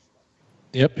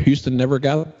 Yep, Houston never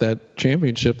got that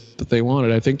championship that they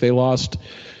wanted. I think they lost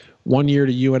one year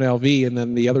to UNLV and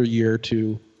then the other year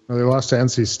to. No, they lost to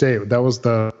NC State. That was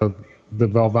the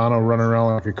Valvano running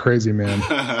around like a crazy man.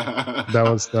 That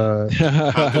was the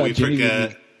How can we Jimmy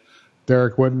forget?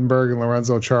 Derek Wittenberg and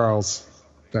Lorenzo Charles.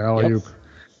 The alley-oop.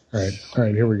 All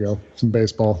right, here we go. Some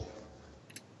baseball.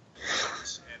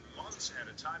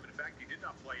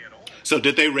 So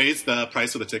did they raise the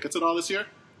price of the tickets at all this year?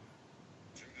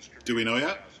 Do we know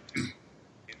yet?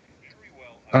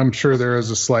 I'm sure there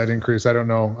is a slight increase. I don't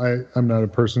know. I'm not a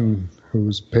person who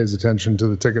pays attention to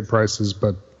the ticket prices,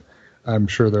 but I'm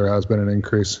sure there has been an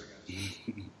increase.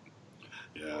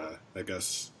 Yeah, I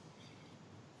guess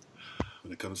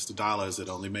when it comes to dollars, it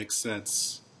only makes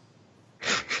sense.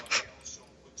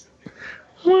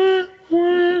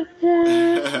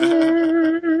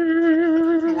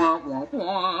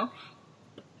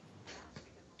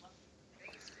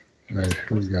 All right,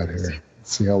 who we got here? Let's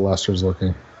see how Lester's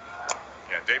looking.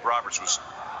 Yeah, Dave Roberts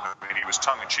he was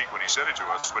tongue-in-cheek when he said it to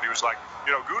us, but he was like,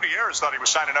 Gutierrez thought he was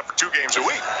signing up for 2 games a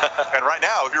week. And right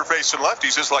now, if you're facing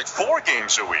lefties, it's like 4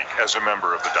 games a week as a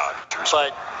member of the Dodgers.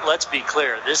 But let's be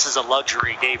clear, this is a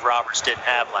luxury Dave Roberts didn't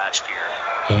have last year.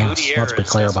 Yes, Gutierrez let's be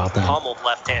clear about that. pummeled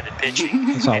left-handed pitching.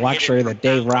 It's a and luxury hit it that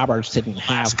Dave for Roberts didn't the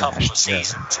have last couple of last year.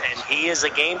 seasons, and he is a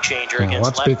game changer Now,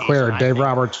 against let's be lefties, clear. and I Dave think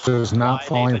Roberts is not why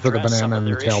falling they've for the addressed some banana of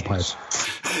in the their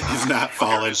tailpipe. He's not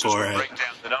falling for it. Break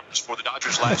down the numbers for the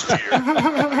Dodgers last year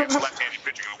against left-handed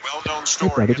pitching. A well-known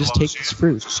story. brother, in just Los take this Angeles.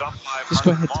 fruit. It's a sub Just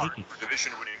go 500 ahead, mark take it. for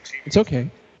division-winning team. It's okay.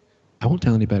 I won't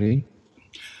tell anybody.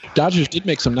 Dodgers did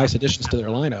make some nice additions to their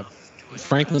lineup.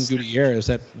 Franklin Gutierrez,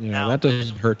 that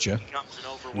doesn't hurt you. becomes an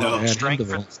No. overwhelming Yeah, strength for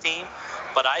Vanderbilt. this team.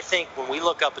 But I think when we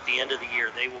look up at the end of the year,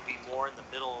 they will be more in the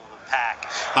middle of the pack.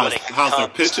 when it How's their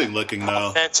comes pitching looking, though?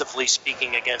 Offensively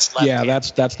speaking, against left. Yeah,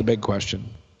 that's the big question.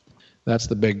 That's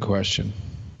the big question.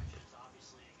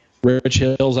 Rich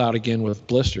Hill's out again with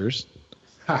blisters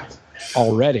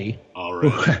already. All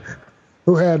right.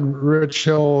 Who had Rich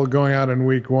Hill going out in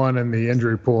week 1 in the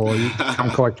injury pool? You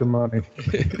come collect your money.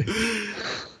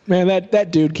 Man,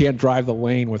 that dude can't drive the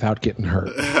lane without getting hurt.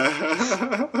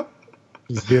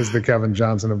 He is the Kevin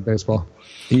Johnson of baseball.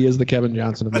 He is the Kevin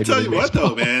Johnson of I Major tell League you what, Baseball.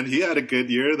 though, man, he had a good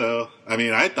year, though. I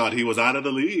mean, I thought he was out of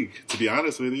the league, to be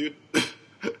honest with you.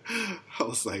 I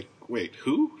was like, wait,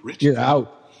 who? Rich You're Hill?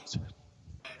 out.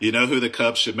 You know who the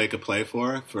Cubs should make a play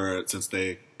for since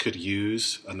they could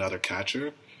use another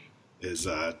catcher? Is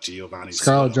Giovanni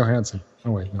Scarlett Snow. Johansson.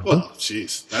 Oh, wait, no. Well,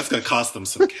 jeez, that's going to cost them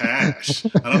some cash. I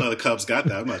don't know the Cubs got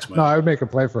that much money. No, I would make a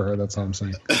play for her. That's all I'm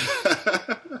saying.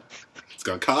 It's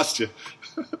going to cost you.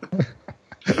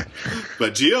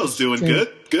 But Gio's doing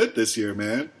good this year,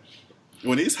 man.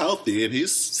 When he's healthy and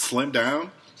he's slimmed down,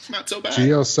 it's not so bad.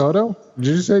 Gio Soto? Did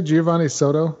you say Giovanni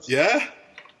Soto? Yeah.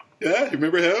 Yeah, you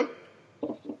remember him?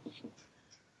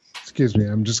 Excuse me,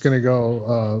 I'm just going to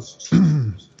go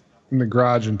in the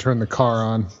garage and turn the car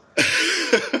on.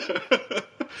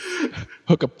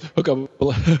 Hook up a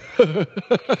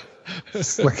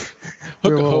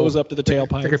hose up to the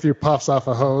tailpipe. Take a few puffs off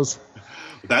a hose.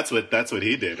 That's what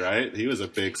he did, right? He was a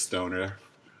big stoner.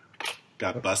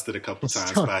 Got busted a couple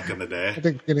times back in the day. I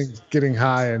think getting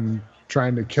high and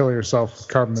trying to kill yourself with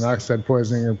carbon monoxide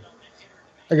poisoning,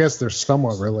 I guess they're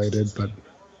somewhat related, but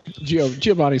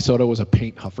Giovanni Soto was a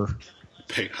paint huffer.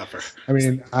 Paint huffer. I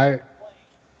mean, I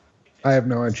have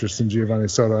no interest in Giovanni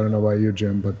Soto. I don't know about you,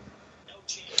 Jim, but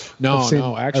actually,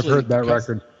 I've heard that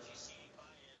record.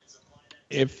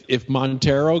 If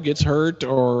Montero gets hurt,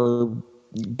 or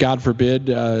God forbid,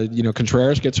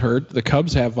 Contreras gets hurt, the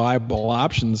Cubs have viable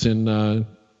options in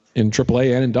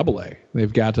AAA and in AA.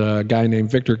 They've got a guy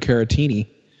named Victor Caratini,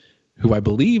 who I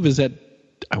believe is at,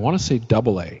 I want to say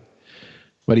AA.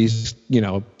 But he's,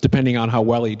 depending on how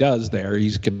well he does there,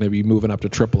 he's going to be moving up to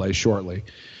AAA shortly.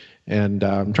 And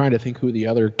I'm trying to think who the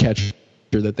other catcher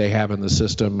that they have in the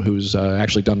system who's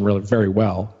actually done really very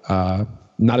well.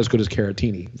 Not as good as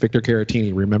Caratini. Victor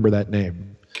Caratini, remember that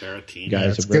name. Caratini.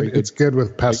 Guys, it's good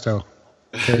with pesto.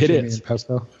 It is. And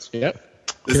pesto. Yep.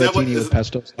 Caratini with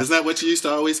pesto. Is that what you used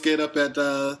to always get up at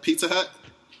Pizza Hut?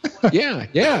 Yeah.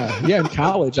 In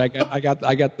college, I got the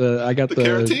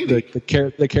Caratini.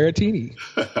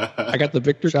 I got the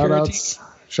Victor Caratini.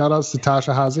 Shout outs to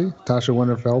Tasha Hazy, Tasha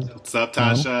Winterfeld. What's up,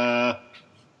 Tasha?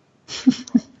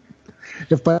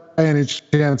 If by any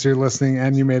chance you're listening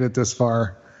and you made it this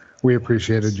far, we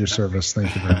appreciated your service.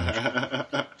 Thank you very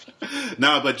much.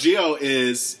 No, but Gio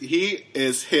is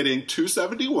hitting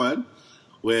 271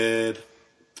 with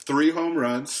 3 home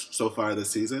runs so far this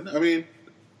season. I mean,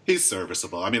 he's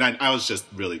serviceable. I mean, I was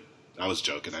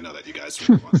joking. I know that you guys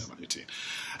really want him on your team.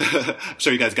 I'm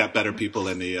sure you guys got better people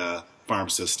in the farm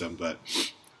system, but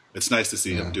it's nice to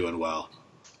see him doing well.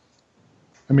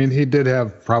 I mean, he did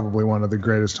have probably one of the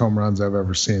greatest home runs I've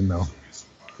ever seen, though.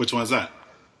 Which one's that?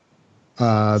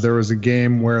 There was a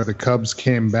game where the Cubs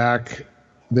came back.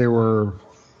 I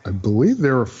believe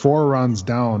they were 4 runs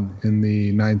down in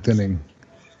the 9th inning,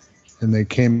 and they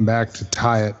came back to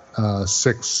tie it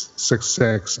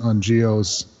 6-6 on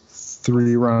Gio's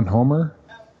 3-run homer.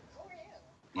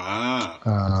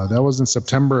 Wow. That was in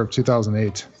September of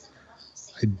 2008.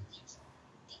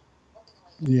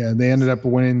 They ended up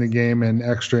winning the game in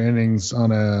extra innings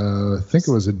on I think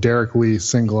it was a Derek Lee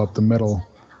single up the middle.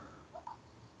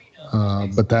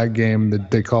 But that game,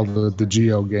 they called it the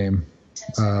Gio game.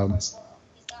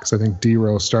 Because I think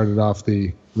D-Row started off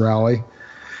the rally.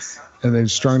 And they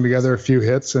strung together a few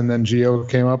hits, and then Gio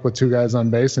came up with 2 guys on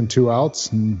base and 2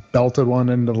 outs and belted one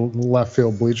into the left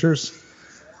field bleachers.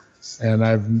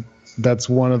 And that's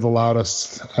one of the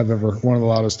loudest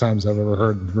times I've ever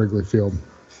heard Wrigley Field.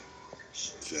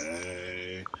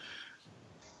 Dang.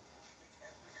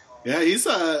 Yeah,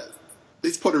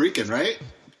 he's Puerto Rican, right?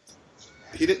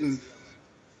 He didn't.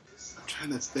 I'm trying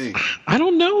to think. I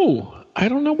don't know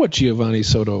what Giovanni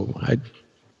Soto. I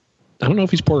don't know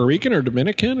if he's Puerto Rican or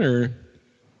Dominican or.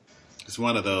 It's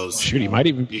one of those. Shoot, he might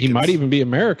even be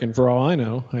American for all I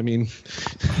know. I mean,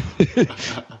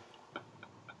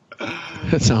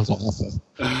 that sounds awful.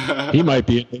 He might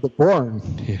be born.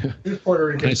 Yeah. He's Puerto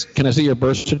Rican. Can I see your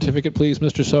birth certificate, please,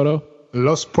 Mr. Soto?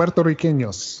 Los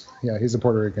Puertorriqueños. Yeah, he's a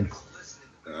Puerto Rican.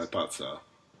 I thought so.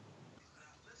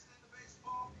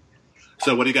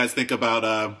 So, what do you guys think about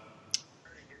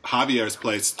Javi's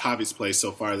place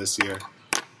so far this year?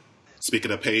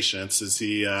 Speaking of patience, is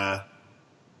he on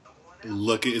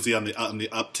the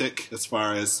uptick as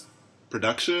far as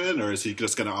production, or is he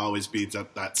just going to always be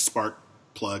that spark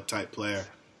plug type player?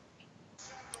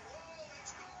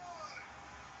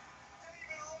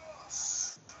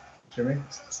 Jimmy?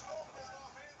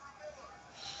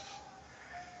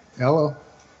 Hello?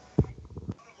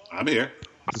 I'm here.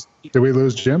 Did we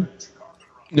lose Jim?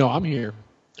 No, I'm here.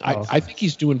 I think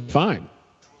he's doing fine.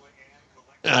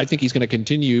 I think he's going to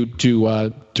continue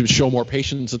to show more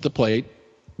patience at the plate.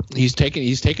 He's taken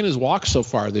his walks so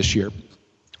far this year.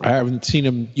 I haven't seen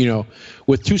him,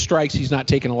 with 2 strikes, he's not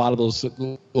taking a lot of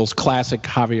those classic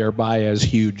Javier Baez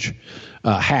huge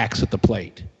hacks at the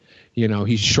plate.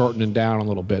 He's shortening down a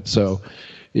little bit. So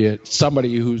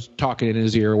somebody who's talking in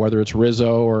his ear, whether it's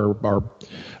Rizzo or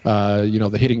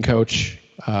the hitting coach,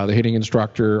 the hitting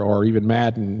instructor, or even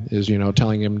Madden is,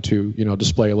 telling him to,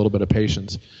 display a little bit of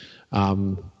patience.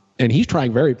 And And he's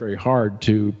trying very, very hard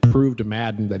to prove to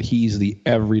Madden that he's the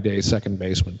everyday second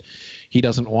baseman. He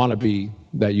doesn't want to be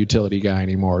that utility guy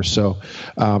anymore. So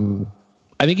I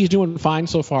think he's doing fine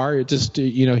so far. It just,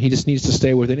 he just needs to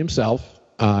stay within himself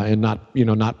and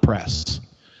not press,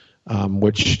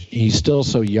 which he's still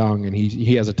so young, and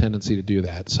he has a tendency to do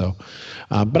that. So,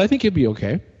 but I think he'll be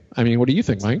okay. I mean, what do you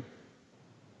think, Mike?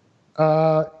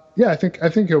 Yeah, I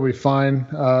think he'll be fine.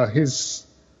 He's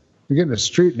getting a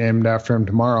street named after him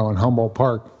tomorrow in Humboldt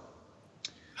Park.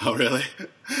 Oh, really?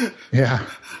 Yeah,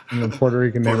 in the Puerto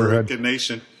Rican neighborhood. Puerto Rican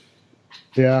nation.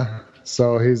 Yeah.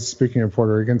 So he's, speaking of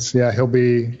Puerto Ricans, yeah, he'll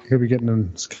be getting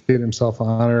himself an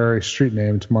honorary street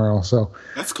name tomorrow. So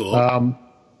that's cool.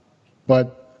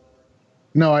 But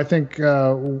no, I think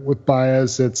with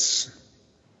Baez, it's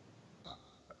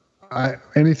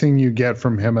anything you get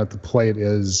from him at the plate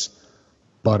is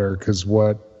butter, because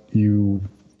what you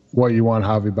want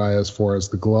Javi Baez for is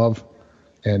the glove,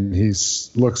 and he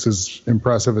looks as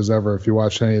impressive as ever. If you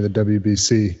watch any of the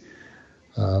WBC,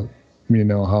 you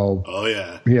know how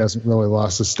he hasn't really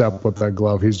lost a step with that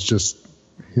glove. He's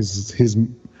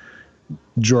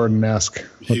Jordan-esque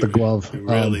with the glove. He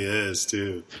really is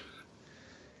too.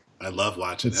 I love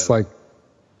watching him.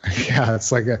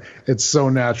 It's so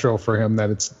natural for him that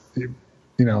it's,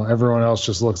 everyone else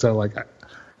just looks at it like,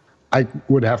 I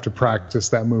would have to practice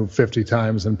that move 50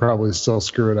 times and probably still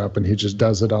screw it up, and he just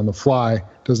does it on the fly,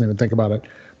 doesn't even think about it.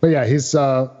 But yeah, he's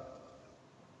I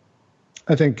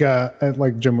think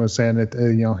like Jim was saying,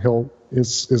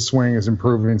 his swing is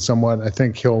improving somewhat. I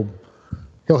think he'll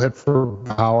hit for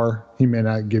power. He may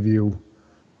not give you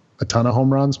a ton of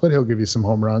home runs, but he'll give you some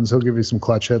home runs. He'll give you some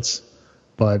clutch hits,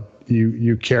 but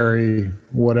you carry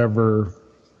whatever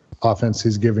offense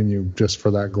he's giving you just for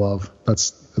that glove.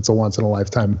 It's a once in a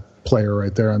lifetime player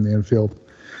right there on the infield.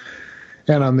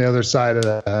 And on the other side of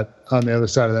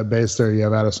that base there, you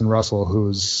have Addison Russell,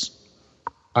 who's,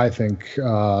 I think,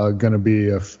 going to be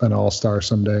an all-star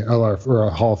someday, or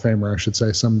a Hall of Famer, I should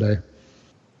say, someday.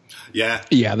 Yeah.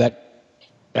 Yeah,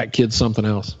 that kid's something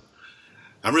else.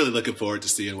 I'm really looking forward to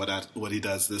seeing what he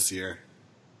does this year,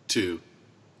 too,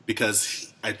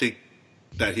 because I think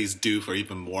that he's due for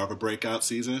even more of a breakout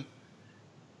season.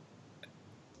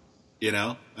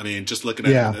 I mean, just looking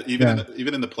at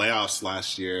even in the playoffs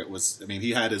last year, it was. I mean,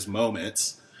 he had his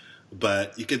moments,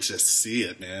 but you could just see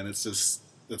it, man. There's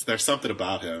something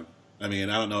about him. I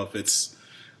mean, I don't know if it's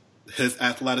his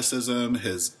athleticism,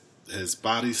 his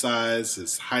body size,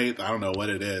 his height. I don't know what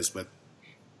it is, but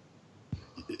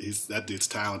that dude's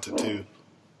talented too.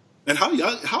 And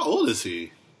how old is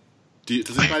he?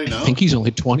 Does anybody know? I think he's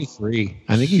only 23.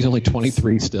 I think he's only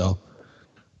 23 still.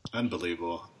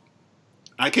 Unbelievable.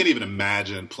 I can't even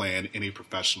imagine playing any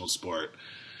professional sport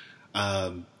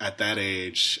at that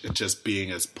age and just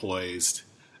being as poised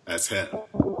as him.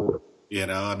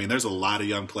 I mean, there's a lot of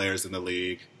young players in the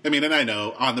league. I mean, and I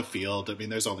know on the field, I mean,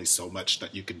 there's only so much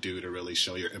that you can do to really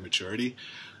show your immaturity.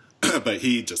 But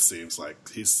he just seems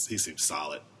like he seems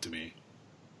solid to me.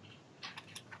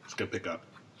 It's a good pickup.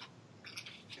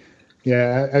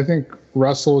 Yeah, I think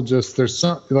Russell there's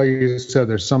like you said,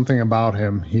 there's something about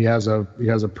him. He has a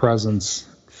presence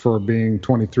for being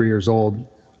 23 years old.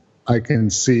 I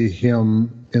can see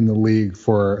him in the league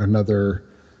for another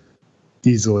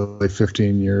easily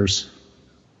 15 years.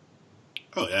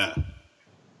 Oh yeah.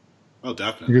 Oh,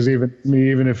 definitely. Because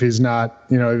even if he's not,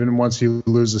 even once you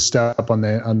lose a step on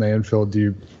the infield,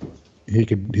 he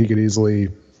could easily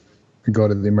go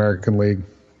to the American League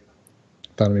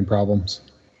without any problems.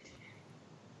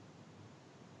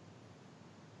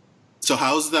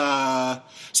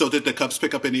 So did the Cubs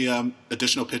pick up any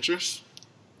additional pitchers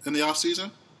in the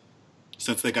offseason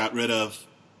since they got rid of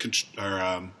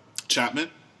Chapman?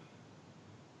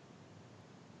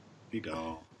 He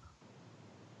gone.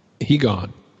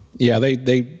 Yeah,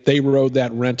 they rode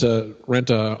that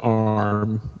rent-a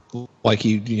arm like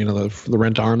the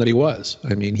rent arm that he was.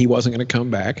 I mean, he wasn't going to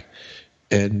come back,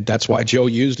 and that's why Joe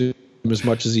used him as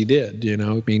much as he did.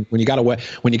 I mean, when you got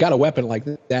a weapon like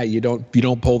that, you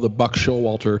don't pull the Buck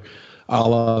Showalter a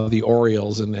la the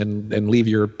Orioles and leave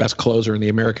your best closer in the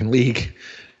American League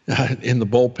in the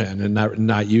bullpen and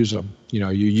not use them.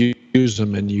 You use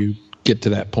them and you get to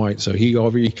that point. So he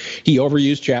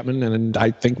overused Chapman, and I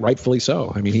think rightfully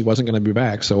so. I mean, he wasn't going to be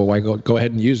back, so why go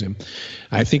ahead and use him?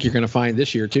 I think you're going to find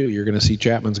this year too. You're going to see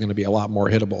Chapman's going to be a lot more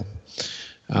hittable.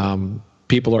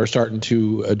 People are starting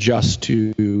to adjust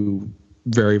to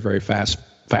very, very fast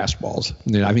fastballs.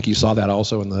 I think you saw that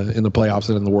also in the playoffs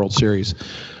and in the World Series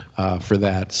for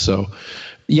that. So,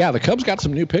 yeah, the Cubs got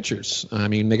some new pitchers. I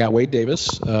mean, they got Wade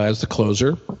Davis as the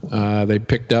closer. They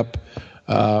picked up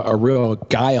a real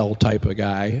guile type of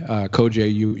guy,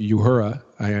 Kojei Uhura.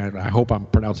 I hope I'm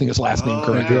pronouncing his last name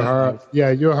correctly.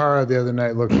 Uhura the other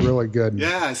night looked really good.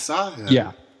 Yeah, I saw him.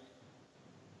 Yeah.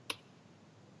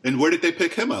 And where did they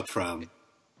pick him up from?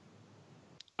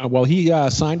 Well, he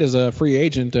signed as a free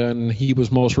agent, and he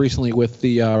was most recently with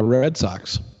the Red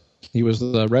Sox. He was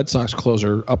the Red Sox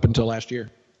closer up until last year.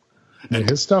 And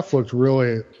his stuff looked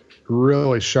really,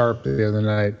 really sharp the other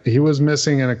night. He was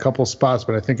missing in a couple spots,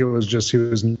 but I think it was just he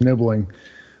was nibbling.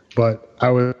 But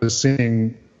I was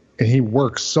seeing, and he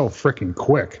works so freaking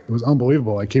quick. It was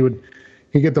unbelievable. Like he'd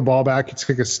get the ball back, he'd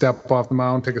take a step off the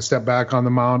mound, take a step back on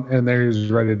the mound, and there he was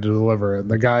ready to deliver. And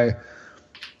the guy,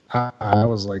 I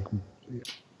was like,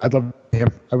 I'd love him.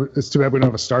 It's too bad we don't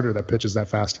have a starter that pitches that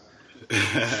fast.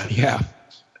 Yeah.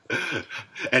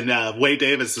 And Wade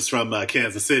Davis is from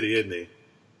Kansas City, isn't he?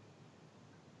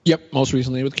 Yep, most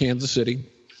recently with Kansas City.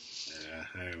 Yeah,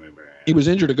 I remember. He was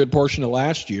injured a good portion of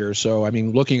last year, so I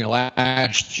mean, looking at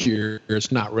last year,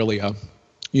 it's not really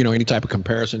any type of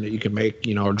comparison that you can make,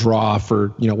 or draw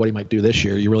for, what he might do this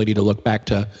year. You really need to look back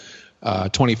to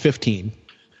 2015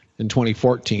 and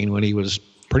 2014 when he was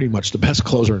pretty much the best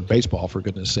closer in baseball, for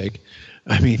goodness sake.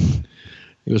 I mean,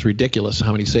 it was ridiculous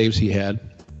how many saves he had.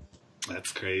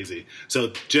 That's crazy.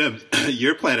 So, Jim,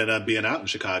 you're planning on being out in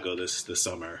Chicago this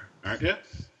summer, aren't you?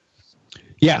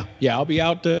 Yeah. I'll be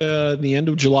out the end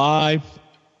of July,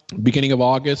 beginning of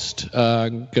August.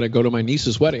 I'm going to go to my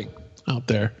niece's wedding out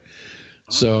there.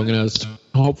 So I'm going to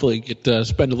hopefully get to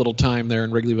spend a little time there in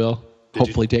Wrigleyville,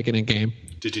 hopefully taking a game.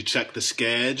 Did you check the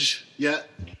sketch yet?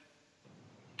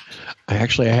 I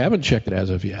haven't checked it as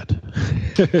of yet.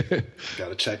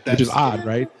 Gotta check that. Which is odd,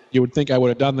 right? You would think I would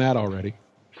have done that already.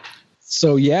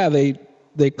 So, yeah,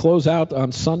 they close out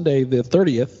on Sunday, the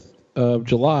 30th of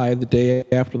July, the day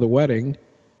after the wedding,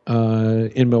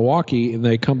 in Milwaukee, and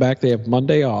they come back. They have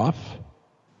Monday off,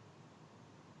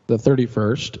 the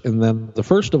 31st, and then the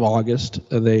 1st of August,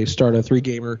 they start a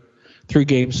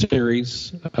three-game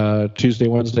series, Tuesday,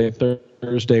 Wednesday,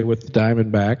 Thursday with the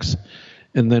Diamondbacks.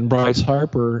 And then Bryce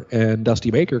Harper and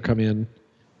Dusty Baker come in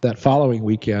that following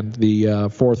weekend, the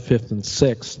 4th, 5th, and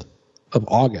 6th of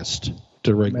August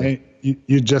to Wrigley. Man,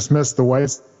 you just missed the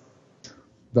Whites.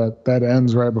 That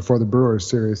ends right before the Brewers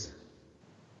series.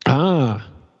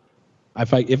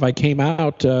 If I came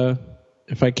out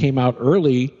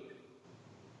early,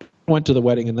 went to the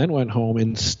wedding and then went home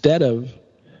instead of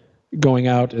going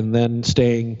out and then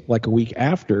staying like a week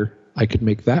after, I could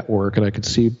make that work and I could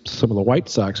see some of the White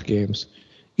Sox games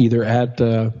either at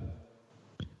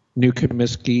New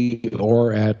Comiskey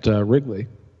or at Wrigley.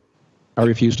 I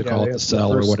refuse to call it the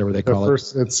Cell or whatever they call it.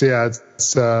 It's what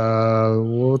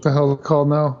the hell is it called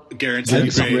now?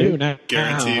 Guaranteed rate.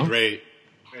 Guaranteed rate.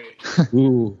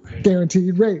 Ooh.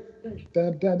 Guaranteed rate. Da,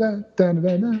 da, da, da,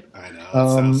 da, da. I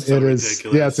know. It is.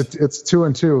 Yeah, it's 2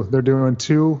 and 2. They're doing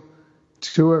two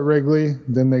at Wrigley.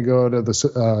 Then they go to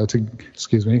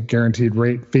the Guaranteed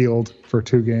Rate Field for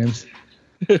 2 games.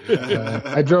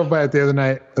 I drove by it the other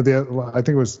night. I think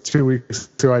it was 2 weeks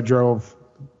ago. I drove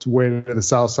way to the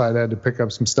south side. I had to pick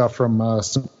up some stuff from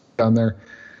down there,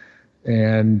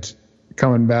 and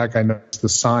coming back, I noticed the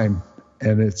sign,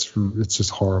 and it's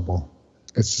just horrible.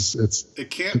 It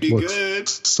can't be good.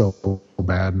 So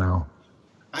bad now.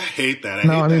 I hate that.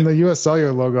 I mean the U.S.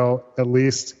 Cellular logo at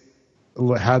least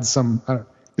had some.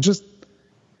 It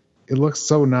looks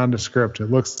so nondescript. It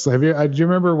looks. Do you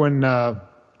remember when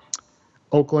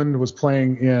Oakland was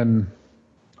playing in?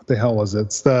 What the hell was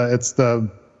it? It's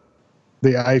the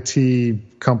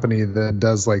IT company that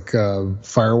does like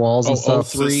firewalls and stuff.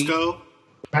 Cisco?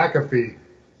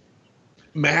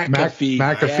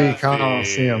 McAfee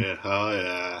Coliseum. Oh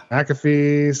yeah.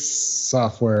 McAfee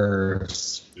software.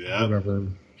 Yeah. Whatever.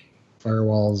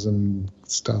 Firewalls and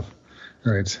stuff.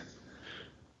 All right.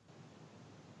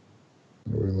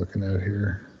 What are we looking at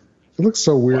here? It looks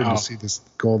so weird to see this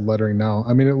gold lettering now.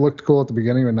 I mean, it looked cool at the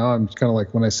beginning, but now I'm kind of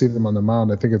like when I see them on the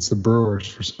mound, I think it's the Brewers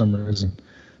for some reason.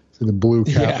 See the blue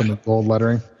cap and the gold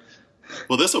lettering.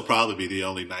 Well, this will probably be the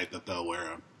only night that they'll wear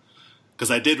them.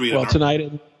 Because I did read. Well, tonight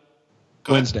and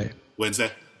Wednesday.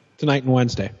 Wednesday. Tonight and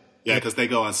Wednesday. Yeah, because they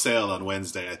go on sale on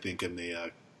Wednesday, I think, in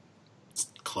the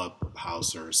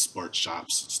clubhouse or sports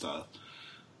shops and stuff.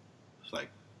 Like,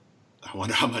 I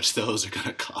wonder how much those are going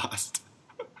to cost.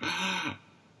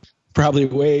 Probably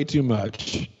way too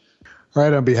much. All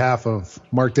right, on behalf of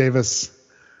Mark Davis,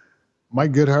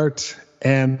 Mike Goodhart,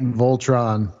 and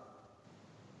Voltron,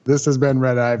 this has been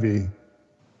Red Ivy.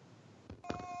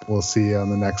 We'll see you on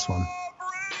the next one.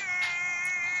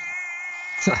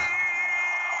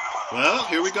 Well,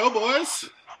 here we go, boys.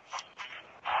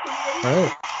 All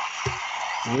right.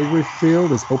 Wrigley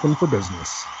Field is open for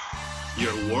business.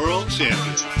 Your world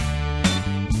champion.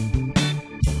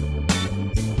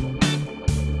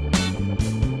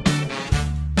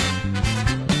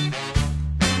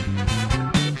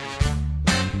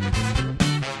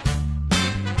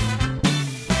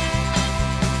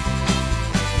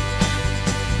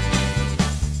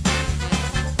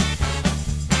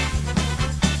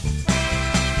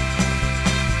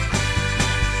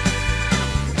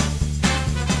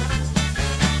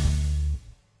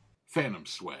 Phantom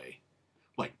sway,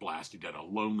 like blasting down a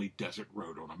lonely desert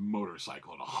road on a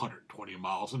motorcycle at 120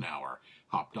 miles an hour,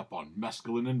 hopped up on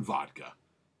mescaline and vodka.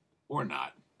 Or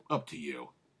not. Up to you.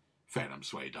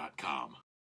 PhantomSway.com.